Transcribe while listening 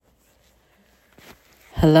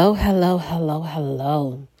Hello, hello, hello,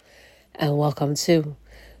 hello, and welcome to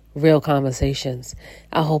Real Conversations.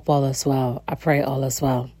 I hope all is well. I pray all is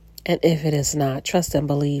well. And if it is not, trust and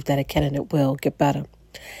believe that it can and it will get better.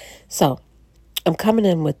 So, I'm coming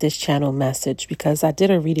in with this channel message because I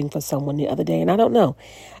did a reading for someone the other day, and I don't know.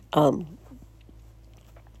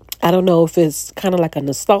 I don't know if it's kind of like a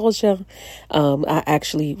nostalgia. I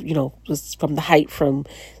actually, was from the height from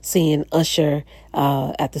seeing Usher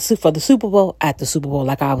for the Super Bowl, at the Super Bowl,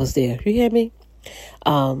 like I was there. You hear me?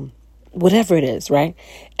 Whatever it is, right?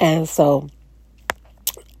 And so,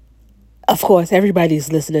 of course,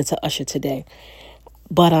 everybody's listening to Usher today.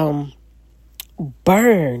 But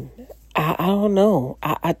Burn, I don't know.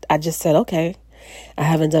 I just said, okay. I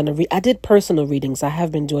haven't done I did personal readings. I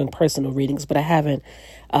have been doing personal readings, but I haven't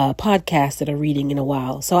podcasted a reading in a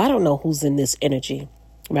while. So I don't know who's in this energy,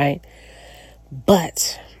 right?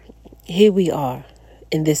 But here we are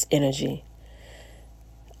in this energy.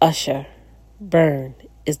 Usher, Burn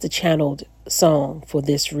is the channeled song for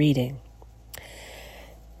this reading.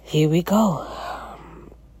 Here we go.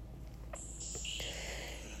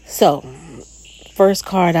 So, first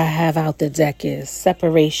card I have out the deck is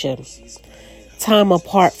Separation. Time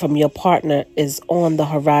apart from your partner is on the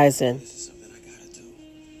horizon.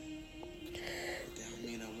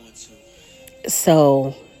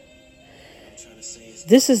 So,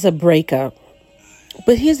 this is a breakup.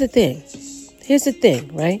 But here's the thing.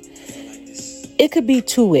 Right? It could be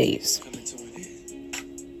two ways.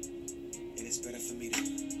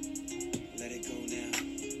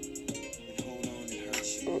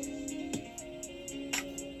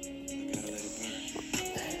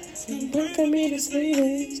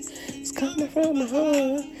 It's coming from my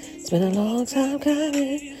heart. It's been a long time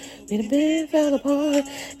coming. We've been fell apart.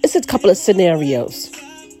 It's a couple of scenarios.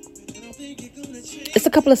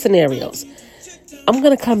 I'm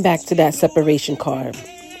going to come back to that separation card.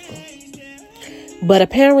 But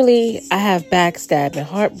apparently, I have backstabbing,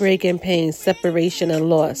 heartbreaking, pain, separation, and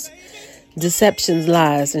loss, deceptions,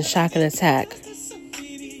 lies, and shock and attack.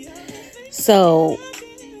 So,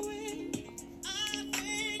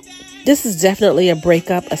 this is definitely a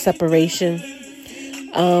breakup, a separation.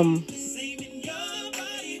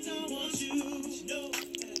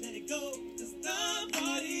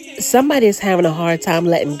 Somebody is having a hard time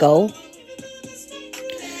letting go.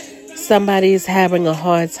 Somebody is having a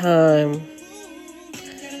hard time.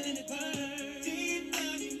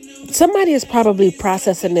 Somebody is probably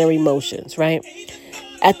processing their emotions, right?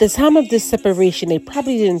 At the time of this separation, they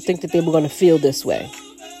probably didn't think that they were going to feel this way.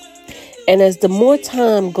 And as the more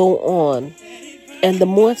time go on, and the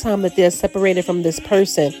more time that they're separated from this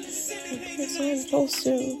person,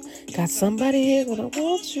 got somebody here when I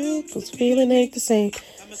want you, 'cause feeling ain't the same.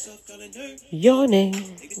 Your name,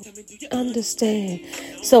 understand.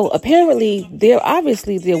 So apparently, they're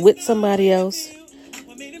with somebody else.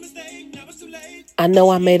 I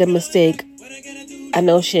know I made a mistake. I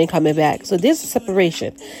know she ain't coming back. So there's a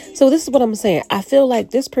separation. So this is what I'm saying. I feel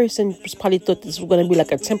like this person probably thought this was going to be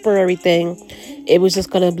like a temporary thing. It was just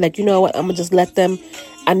going to be like, you know what? I'm going to just let them.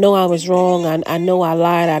 I know I was wrong. I know I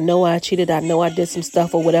lied. I know I cheated. I know I did some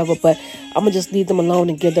stuff or whatever. But I'm going to just leave them alone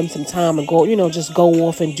and give them some time and go, just go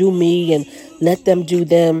off and do me and let them do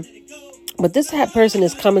them. But this person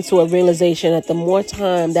is coming to a realization that the more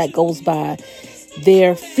time that goes by,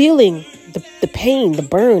 they're feeling the pain, the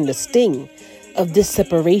burn, the sting of this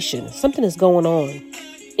separation. Something is going on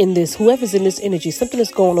in this, whoever's in this energy, something is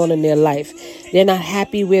going on in their life. They're not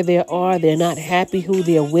happy where they are. They're not happy who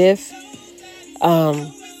they're with.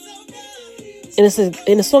 And it says,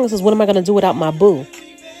 in the song it says, what am I going to do without my boo?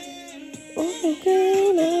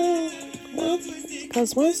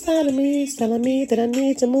 Because one side of me is telling me that I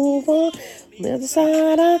need to move on. On the other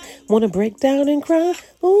side, I want to break down and cry.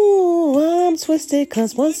 Ooh, I'm twisted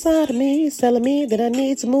because one side of me is telling me that I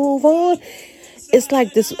need to move on. It's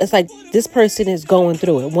like this person is going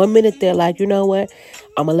through it. 1 minute they're like, you know what?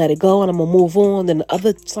 I'm going to let it go and I'm going to move on. Then the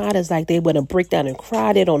other side is like they want to break down and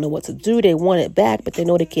cry. They don't know what to do. They want it back, but they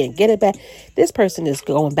know they can't get it back. This person is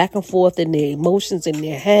going back and forth in their emotions in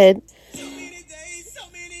their head.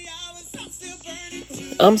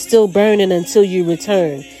 I'm still burning until you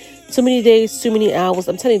return. Too many days, too many hours.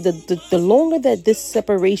 I'm telling you, the longer that this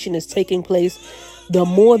separation is taking place, the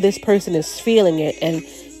more this person is feeling it. And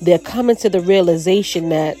they're coming to the realization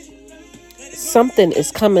that something is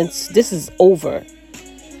coming. This is over.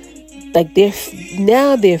 Like they're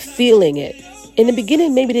feeling it. In the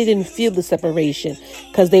beginning, maybe they didn't feel the separation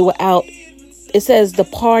because they were out. It says the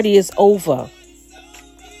party is over.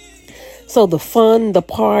 So the fun, the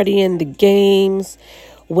partying, the games,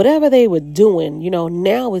 whatever they were doing,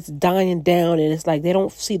 now it's dying down and it's like they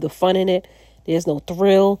don't see the fun in it. There's no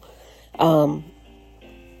thrill.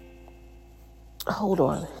 Hold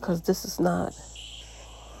on, because this is not.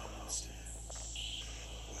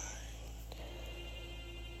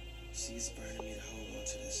 She's burning me to hold on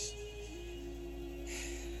to this.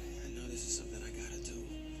 I know this is something I gotta do.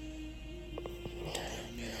 I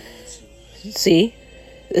mean, I want to. See,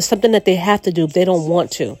 it's something that they have to do, but they don't want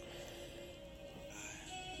to. I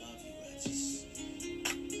love you. I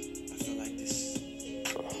feel like this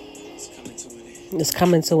is coming to an end. It's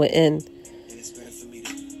coming to an end. And it's better for me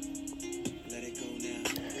to let it go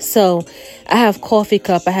now. So I have coffee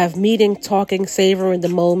cup. I have meeting, talking, savoring the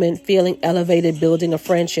moment, feeling elevated, building a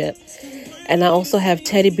friendship. And I also have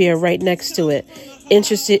teddy bear right next to it.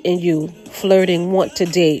 Interested in you, flirting, want to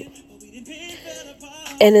date.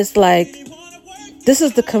 And it's like, this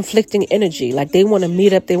is the conflicting energy. Like they want to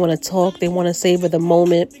meet up, they want to talk, they want to savor the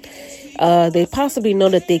moment. They possibly know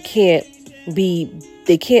that they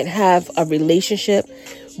can't have a relationship,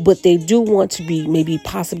 but they do want to be maybe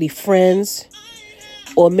possibly friends,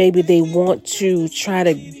 or maybe they want to try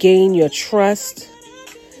to gain your trust.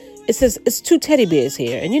 It says it's two teddy bears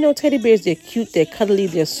here. And you know, teddy bears, they're cute, they're cuddly,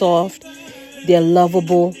 they're soft, they're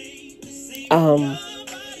lovable.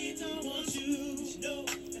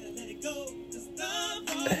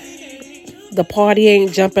 The party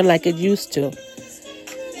ain't jumping like it used to.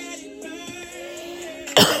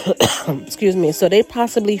 Excuse me. So they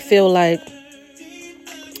possibly feel like,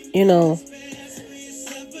 you know,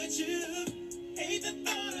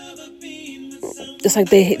 it's like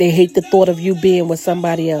they hate the thought of you being with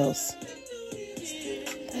somebody else.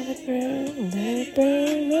 Let it burn, let it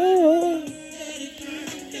burn. Oh.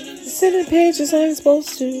 Sending pages I ain't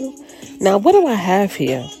supposed to. Now, what do I have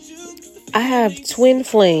here? I have twin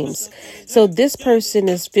flames. So this person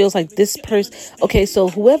feels like this person. Okay, so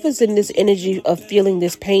whoever's in this energy of feeling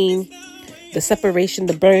this pain, the separation,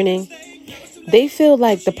 the burning, they feel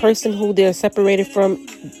like the person who they're separated from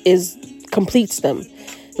completes them.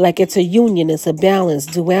 Like it's a union, it's a balance,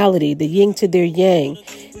 duality, the yin to their yang.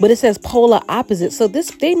 But it says polar opposite. So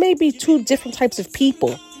they may be two different types of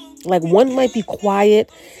people. Like one might be quiet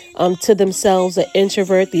to themselves, an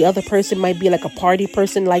introvert. The other person might be like a party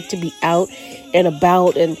person, like to be out and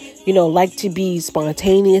about and, you know, like to be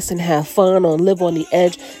spontaneous and have fun or live on the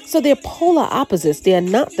edge. So they're polar opposites. They're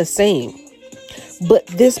not the same. But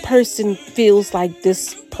this person feels like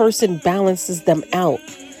this person balances them out.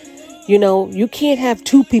 You know, you can't have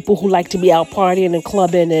two people who like to be out partying and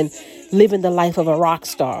clubbing and living the life of a rock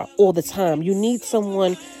star all the time. You need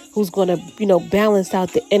someone who's going to, you know, balance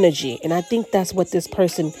out the energy. And I think that's what this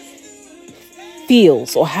person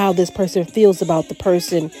feels, or how this person feels about the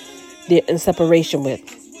person they're in separation with.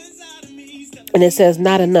 And it says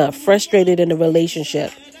not enough, frustrated in a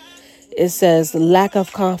relationship. It says lack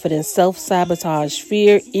of confidence, self-sabotage,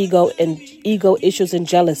 fear, ego issues and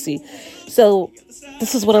jealousy. So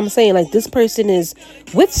this is what I'm saying. Like this person is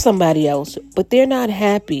with somebody else, but they're not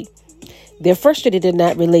happy. They're frustrated in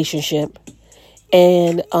that relationship.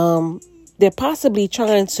 And they're possibly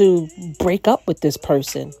trying to break up with this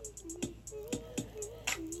person.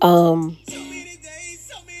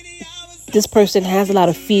 This person has a lot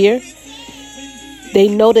of fear. They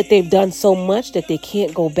know that they've done so much that they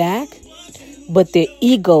can't go back. But their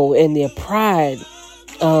ego and their pride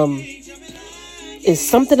is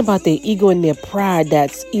something about their ego and their pride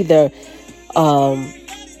that's either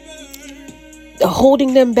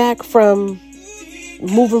holding them back from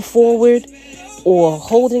moving forward, or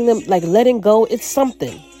holding them, like letting go. It's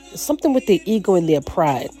something with their ego and their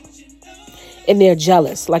pride, and they're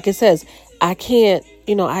jealous. Like it says, I can't,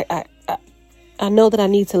 you know, I know that I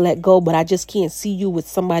need to let go, but I just can't see you with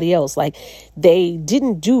somebody else. Like they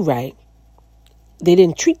didn't do right. They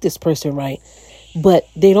didn't treat this person right, but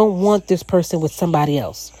they don't want this person with somebody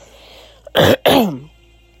else.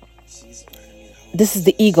 This is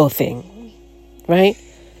the ego thing, right?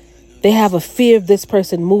 They have a fear of this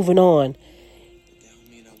person moving on.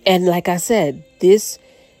 And like I said, this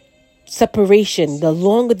separation, the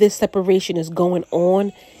longer this separation is going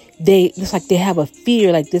on, it's like they have a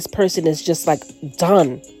fear like this person is just like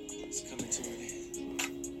done.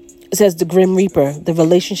 It says the Grim Reaper, the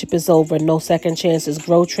relationship is over, no second chances,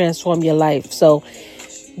 grow, transform your life. So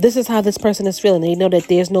this is how this person is feeling. They know that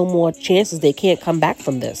there's no more chances. They can't come back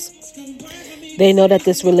from this. They know that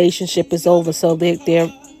this relationship is over. So they're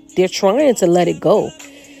trying to let it go,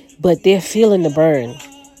 but they're feeling the burn.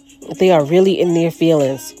 They are really in their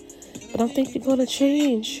feelings. I don't think you're going to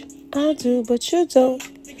change. I do, but you don't.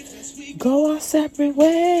 Go our separate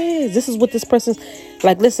ways. This is what this person's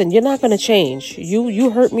like. Listen, you're not going to change. You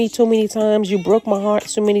hurt me too many times. You broke my heart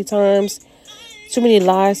too many times. Too many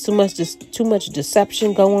lies, too much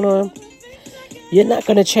deception going on. You're not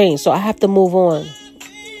going to change. So I have to move on.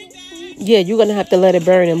 Yeah, you're going to have to let it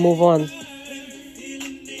burn and move on.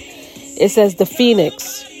 It says the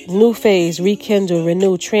Phoenix, new phase, rekindle,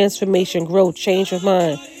 renew, transformation, growth, change of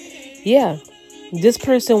mind. Yeah, this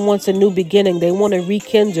person wants a new beginning. They want to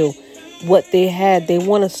rekindle what they had. They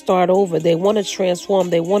want to start over. They want to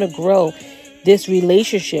transform. They want to grow this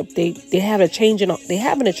relationship. They have a change in, they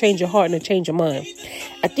having a change of heart and a change of mind.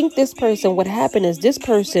 I think this person, what happened is this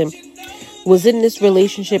person was in this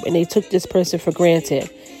relationship and they took this person for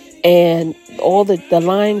granted. And all the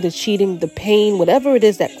lying, the cheating, the pain, whatever it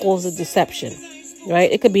is that causes deception,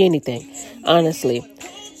 right? It could be anything, honestly.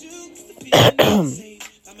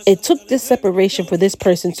 It took this separation for this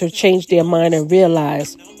person to change their mind and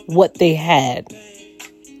realize what they had.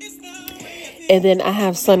 And then I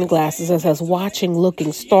have sunglasses that says watching,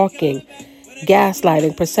 looking, stalking,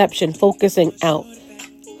 gaslighting, perception, focusing out.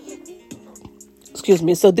 Excuse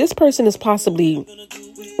me. So this person is possibly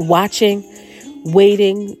watching,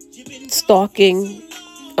 waiting, stalking,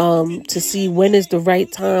 to see when is the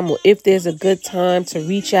right time or if there's a good time to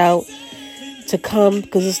reach out, to come,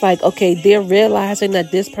 because it's like, okay, they're realizing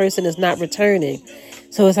that this person is not returning.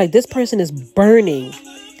 So it's like this person is burning,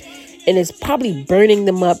 and it's probably burning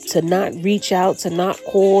them up to not reach out, to not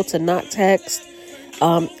call, to not text.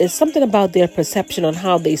 It's something about their perception on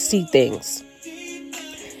how they see things.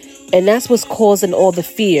 And that's what's causing all the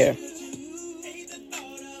fear.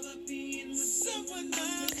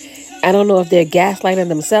 I don't know if they're gaslighting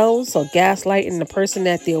themselves or gaslighting the person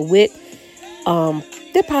that they're with.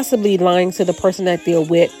 They're possibly lying to the person that they're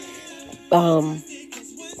with.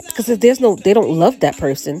 Because if they don't love that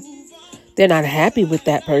person. They're not happy with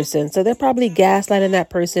that person. So they're probably gaslighting that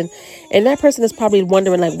person. And that person is probably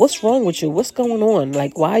wondering, like, what's wrong with you? What's going on?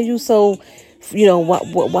 Like, why are you so,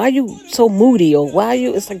 why are you so moody? Or why are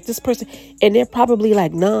you, it's like this person. And they're probably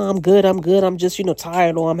like, nah, I'm good. I'm just,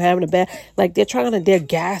 tired, or I'm having a bad, like they're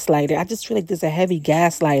gaslighting. I just feel like there's a heavy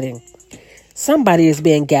gaslighting. Somebody is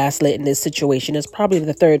being gaslit in this situation. It's probably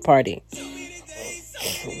the third party.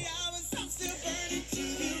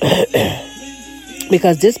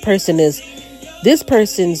 Because this person is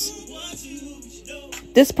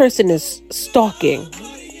stalking,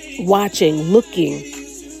 watching, looking,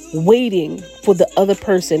 waiting for the other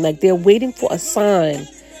person. Like they're waiting for a sign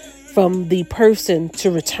from the person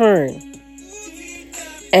to return.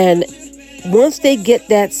 And once they get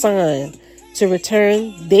that sign to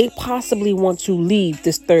return, they possibly want to leave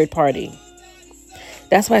this third party.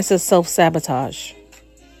 That's why it says self-sabotage.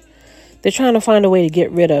 They're trying to find a way to get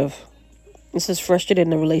rid of. This is frustrated in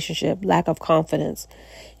the relationship, lack of confidence.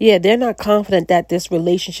 Yeah, they're not confident that this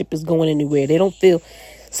relationship is going anywhere. They don't feel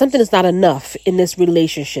something is not enough in this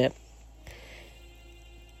relationship.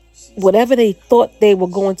 Whatever they thought they were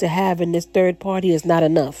going to have in this third party is not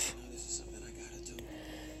enough.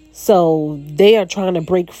 So they are trying to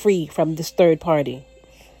break free from this third party.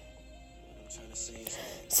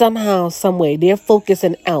 Somehow, some way, they're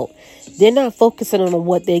focusing out. They're not focusing on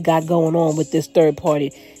what they got going on with this third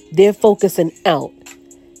party. They're focusing out.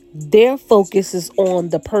 Their focus is on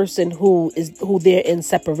the person who they're in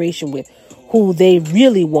separation with, who they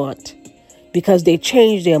really want, because they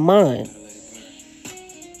changed their mind.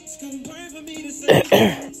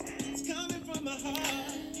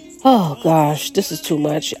 Oh gosh, this is too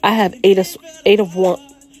much. I have eight of one.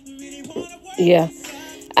 Yeah,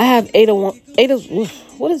 I have eight of one.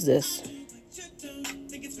 What is this?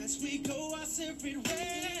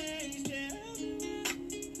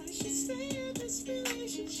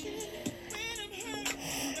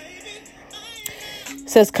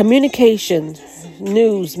 Says communication,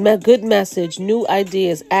 news, good message, new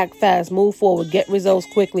ideas, act fast, move forward, get results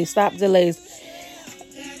quickly, stop delays.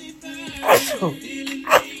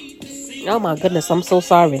 Oh my goodness, I'm so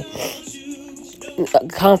sorry.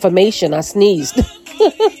 Confirmation, I sneezed.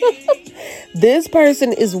 This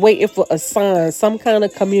person is waiting for a sign, some kind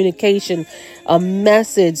of communication, a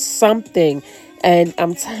message, something. And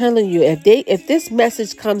I'm telling you, if this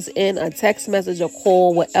message comes in, a text message, a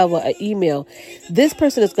call, whatever, an email, this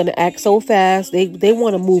person is going to act so fast. They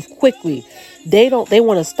want to move quickly. They want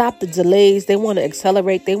to stop the delays. They want to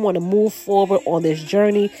accelerate. They want to move forward on this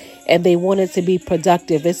journey, and they want it to be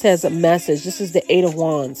productive. It says a message. This is the 8 of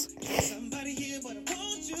Wands.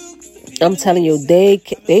 I'm telling you, they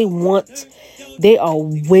are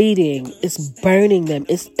waiting. It's burning them.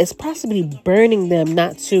 It's possibly burning them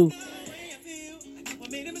not to.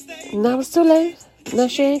 Now it's too late. Now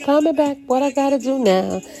she ain't coming back. What I gotta do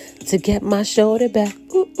now to get my shoulder back?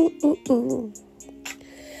 Ooh, ooh, ooh, ooh.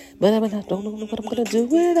 But I don't know what I'm gonna do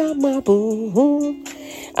without my boo.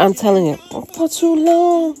 I'm telling you, for too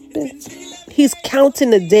long. He's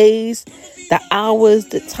counting the days, the hours,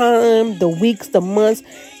 the time, the weeks, the months.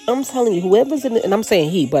 I'm telling you, whoever's in it, and I'm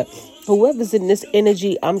saying he, but whoever's in this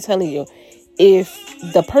energy, I'm telling you, if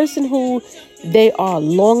the person who they are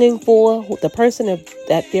longing for, the person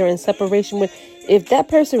that they're in separation with, if that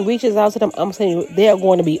person reaches out to them, I'm telling you, they're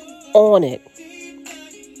going to be on it.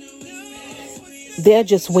 They're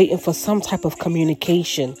just waiting for some type of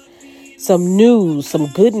communication, some news, some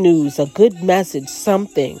good news, a good message,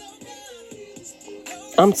 something.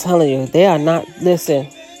 I'm telling you, they are not, listen.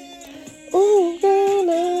 Ooh,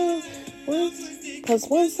 girl, because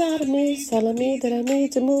one side of me is telling me that I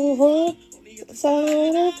need to move on. The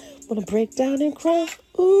side I want to break down and cry.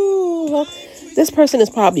 Ooh, this person is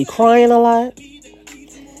probably crying a lot.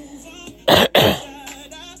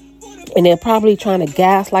 And they're probably trying to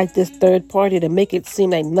gaslight this third party to make it seem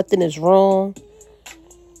like nothing is wrong.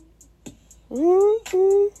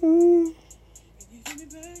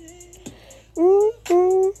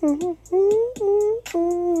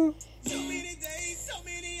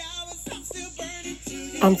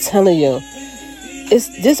 I'm telling you,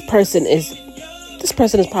 this person is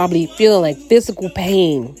probably feeling like physical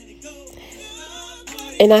pain.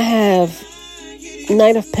 And I have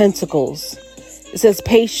Knight of Pentacles. It says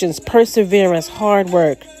patience, perseverance, hard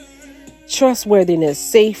work, trustworthiness,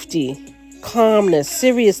 safety, calmness,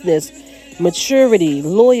 seriousness, maturity,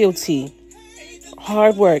 loyalty,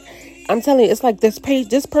 hard work. I'm telling you, it's like this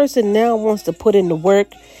person now wants to put in the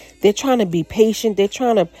work. They're trying to be patient. They're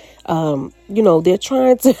trying to, they're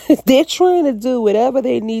trying to do whatever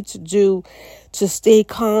they need to do to stay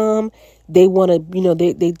calm. They want to,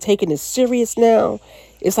 they're taking it serious now.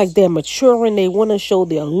 It's like they're maturing. They want to show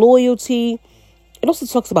their loyalty. It also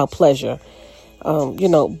talks about pleasure,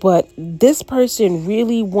 but this person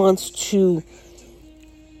really wants to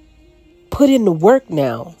put in the work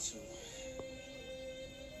now.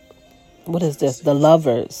 What is this? The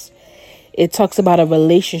Lovers. It talks about a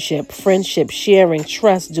relationship, friendship, sharing,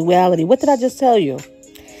 trust, duality. What did I just tell you?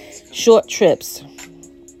 Short trips,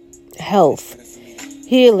 health,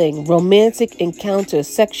 healing, romantic encounters,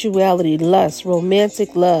 sexuality, lust,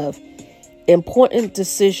 romantic love, important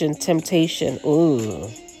decision, temptation. Ooh.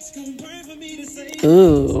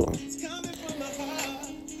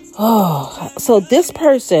 Oh, so this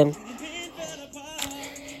person,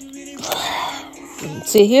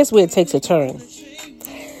 see, here's where it takes a turn.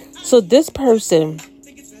 So this person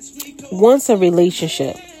wants a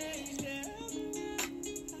relationship,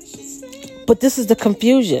 but this is the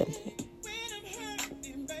confusion.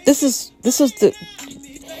 It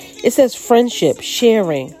says friendship,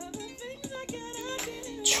 sharing,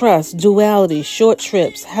 trust, duality, short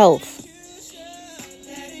trips, health.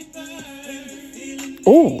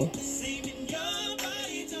 Ooh.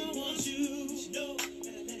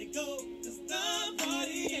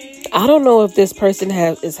 I don't know if this person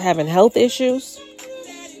is having health issues.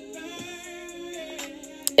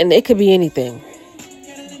 And it could be anything.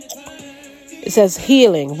 It says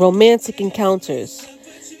healing, romantic encounters.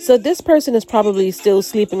 So this person is probably still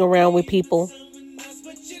sleeping around with people.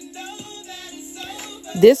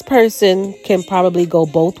 This person can probably go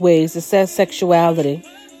both ways. It says sexuality,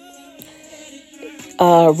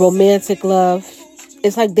 romantic love.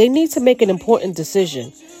 It's like they need to make an important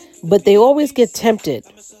decision, but they always get tempted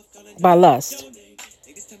by lust.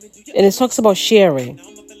 And it talks about sharing,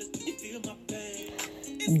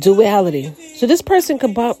 duality. So this person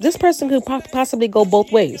could possibly go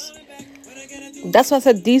both ways. That's why I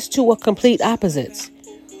said these two are complete opposites.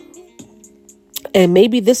 And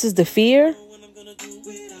maybe this is the fear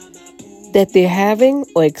that they're having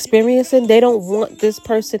or experiencing. They don't want this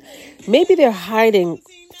person. Maybe they're hiding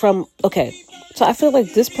from, so I feel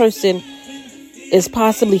like this person is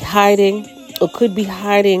possibly hiding or could be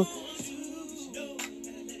hiding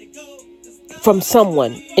from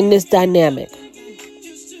someone in this dynamic.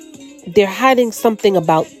 They're hiding something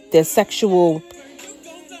about their sexual,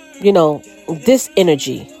 this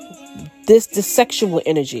energy, this sexual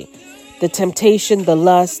energy, the temptation, the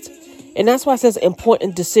lust. And that's why it says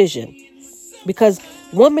important decision. Because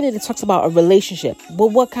 1 minute it talks about a relationship. But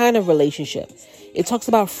what kind of relationship? It talks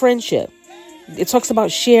about friendship. It talks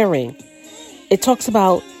about sharing. It talks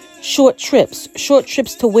about short trips. Short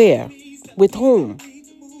trips to where? With whom?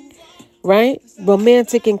 Right?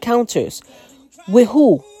 Romantic encounters. With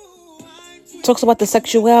who? It talks about the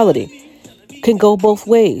sexuality. Can go both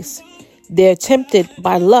ways. They're tempted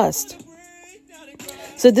by lust.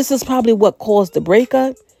 So this is probably what caused the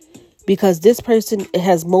breakup. Because this person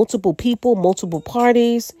has multiple people, multiple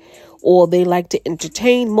parties, or they like to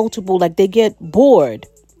entertain multiple, like they get bored.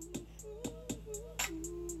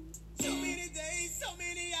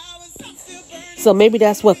 So maybe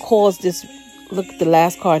that's what caused this look at the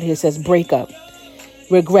last card here. It says breakup,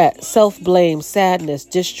 regret, self-blame, sadness,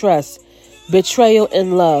 distrust, betrayal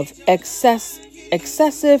in love,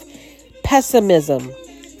 excessive pessimism,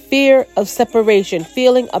 fear of separation,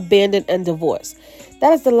 feeling abandoned, and divorce.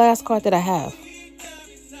 That is the last card that I have.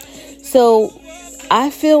 So I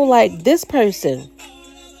feel like this person,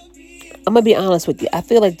 I'm going to be honest with you. I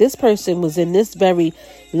feel like this person was in this very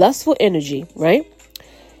lustful energy, right?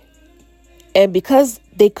 And because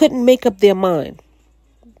they couldn't make up their mind,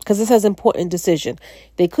 because this has important decision,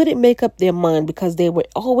 they couldn't make up their mind because they were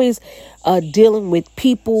always dealing with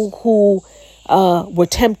people who were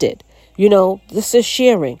tempted. You know, this is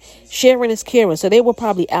sharing. Sharing is caring. So they were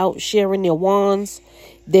probably out sharing their wands.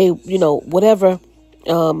 They, you know, whatever,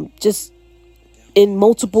 just in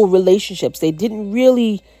multiple relationships. They didn't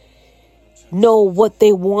really know what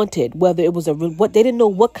they wanted, whether it was they didn't know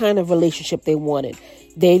what kind of relationship they wanted.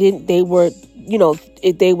 They were, you know,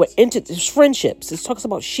 they were into friendships. It talks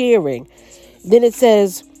about sharing. Then it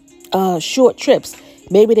says short trips.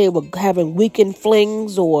 Maybe they were having weekend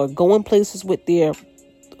flings or going places with their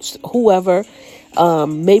whoever.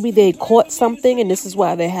 Maybe they caught something and this is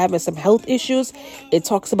why they're having some health issues. It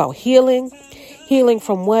talks about healing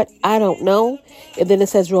from what? I don't know. And then it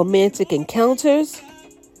says romantic encounters.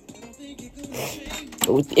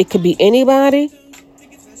 It could be anybody.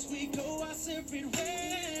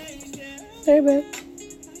 Hey, man.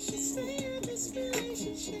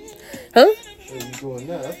 Huh? Hey, you doing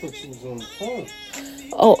that? I thought you was on the phone.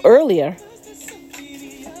 Oh, earlier.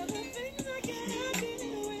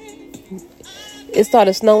 It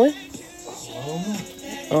started snowing?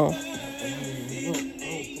 Oh. I don't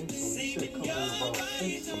think so. You said coming about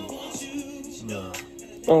 6 or...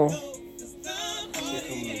 Oh. You said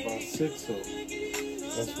coming about 6 or...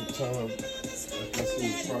 That's what time... I guess it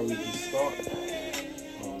would probably be starting.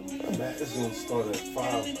 Matt is going to start at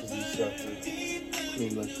 5 because he's got to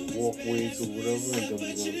clean like the walkways or whatever, and then we're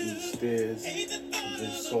going to do the stairs and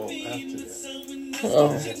then salt after that. Oh.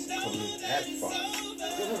 That has to come in at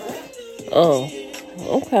 5. Oh.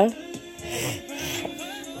 Okay.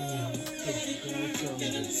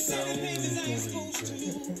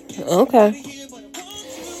 Okay.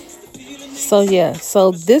 So yeah,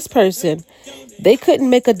 so this person, they couldn't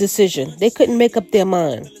make a decision. They couldn't make up their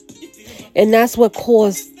mind. And that's what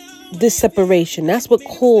caused this separation. That's what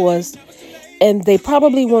caused, and they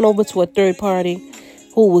probably went over to a third party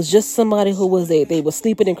who was just somebody who was they were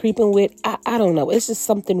sleeping and creeping with. I don't know. It's just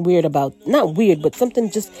something weird about, not weird, but something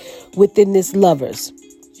just within this lovers.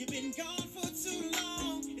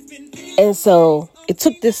 And so it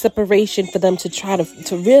took this separation for them to try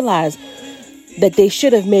to realize that they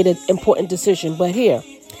should have made an important decision. But here,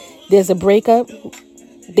 there's a breakup.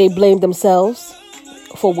 They blame themselves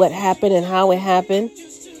for what happened and how it happened.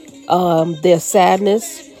 There's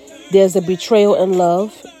sadness. There's a betrayal in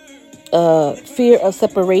love. Fear of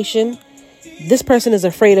separation. This person is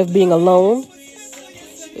afraid of being alone.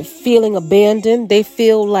 Feeling abandoned. They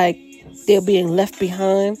feel like they're being left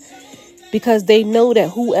behind because they know that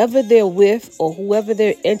whoever they're with or whoever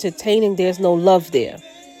they're entertaining, there's no love there.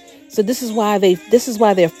 So this is why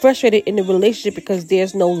they're frustrated in the relationship, because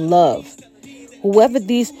there's no love.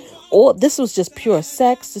 This was just pure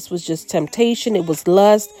sex. This was just temptation. It was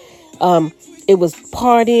lust. It was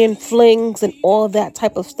partying, flings, and all that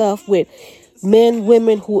type of stuff with men,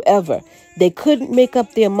 women, whoever. They couldn't make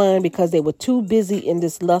up their mind because they were too busy in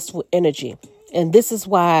this lustful energy. And this is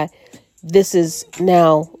why this is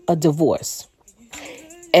now a divorce.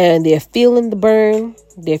 And they're feeling the burn.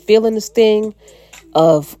 They're feeling the sting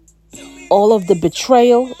of all of the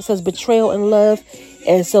betrayal. It says betrayal and love.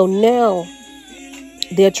 And so now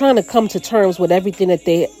they're trying to come to terms with everything that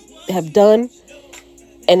they have done.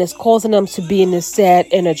 And it's causing them to be in this sad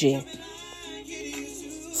energy.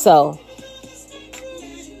 So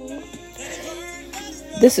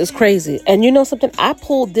this is crazy. And you know something? I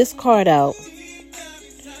pulled this card out.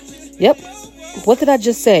 Yep. What did I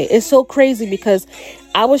just say? It's so crazy because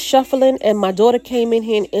I was shuffling and my daughter came in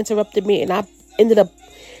here and interrupted me. And I ended up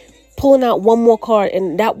pulling out one more card,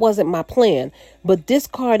 and that wasn't my plan. But this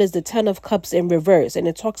card is the 10 of Cups in reverse, and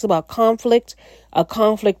it talks about conflict, a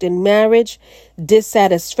conflict in marriage,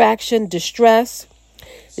 dissatisfaction, distress,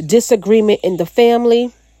 disagreement in the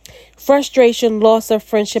family, frustration, loss of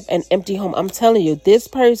friendship, and empty home. I'm telling you, this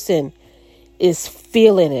person is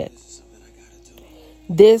feeling it.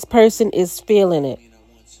 This person is feeling it.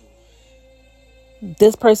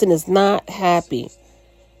 This person is not happy.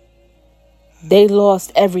 They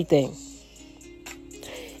lost everything.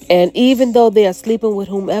 And even though they are sleeping with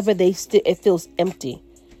whomever, it feels empty.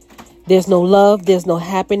 There's no love. There's no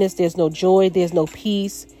happiness. There's no joy. There's no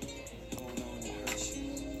peace.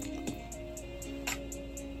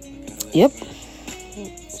 Yep.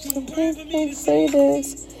 Something say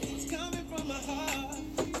this.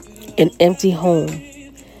 An empty home.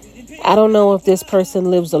 I don't know if this person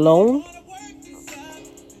lives alone.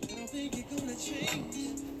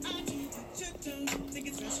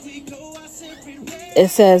 It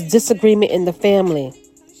says disagreement in the family.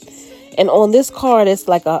 And on this card, it's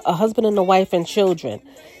like a husband and a wife and children.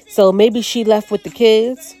 So maybe she left with the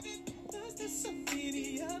kids.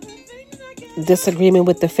 Disagreement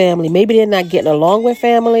with the family. Maybe they're not getting along with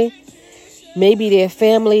family. Maybe their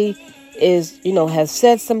family is, has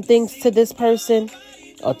said some things to this person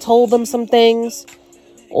or told them some things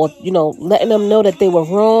or, letting them know that they were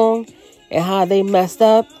wrong and how they messed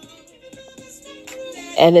up.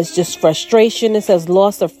 And it's just frustration. It says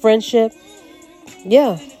loss of friendship.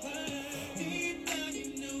 Yeah.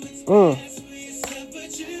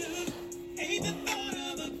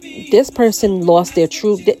 This person lost their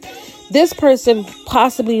truth. This person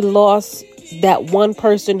possibly lost that one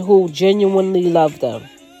person who genuinely loved them.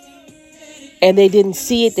 And they didn't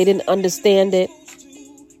see it. They didn't understand it.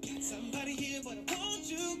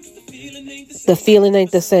 The feeling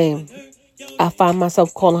ain't the same. I find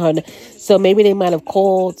myself calling her. So maybe they might have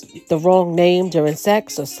called the wrong name during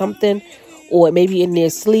sex or something. Or maybe in their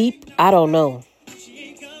sleep. I don't know.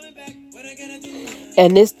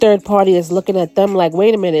 And this third party is looking at them like,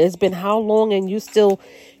 wait a minute, it's been how long and you still,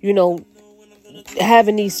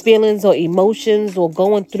 having these feelings or emotions or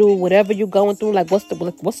going through whatever you're going through, like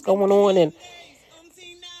what's going on? And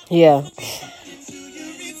yeah,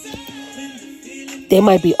 they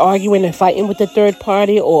might be arguing and fighting with the third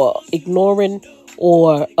party or ignoring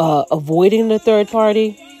or avoiding the third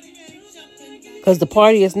party because the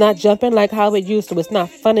party is not jumping like how it used to. It's not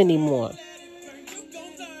fun anymore.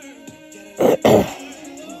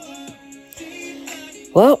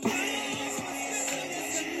 Well,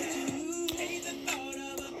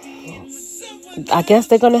 I guess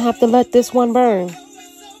they're going to have to let this one burn.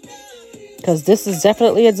 Because this is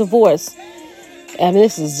definitely a divorce. And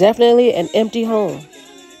this is definitely an empty home.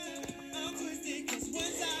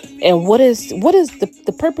 And what is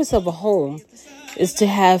the purpose of a home is to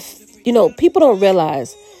have, people don't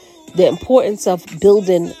realize the importance of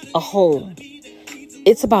building a home.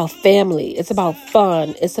 It's about family. It's about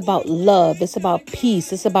fun. It's about love. It's about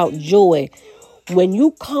peace. It's about joy. When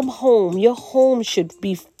you come home, your home should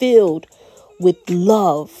be filled with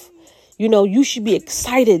love. You should be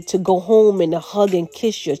excited to go home and to hug and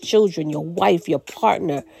kiss your children, your wife, your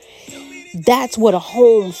partner. That's what a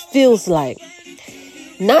home feels like.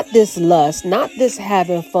 Not this lust, not this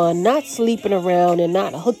having fun, not sleeping around and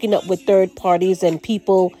not hooking up with third parties and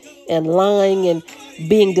people and lying and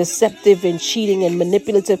being deceptive and cheating and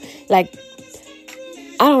manipulative. Like,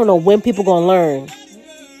 I don't know when people gonna learn.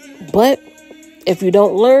 But if you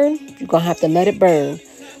don't learn, you're gonna have to let it burn.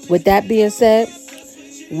 With that being said,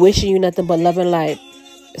 wishing you nothing but love and light.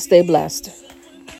 Stay blessed.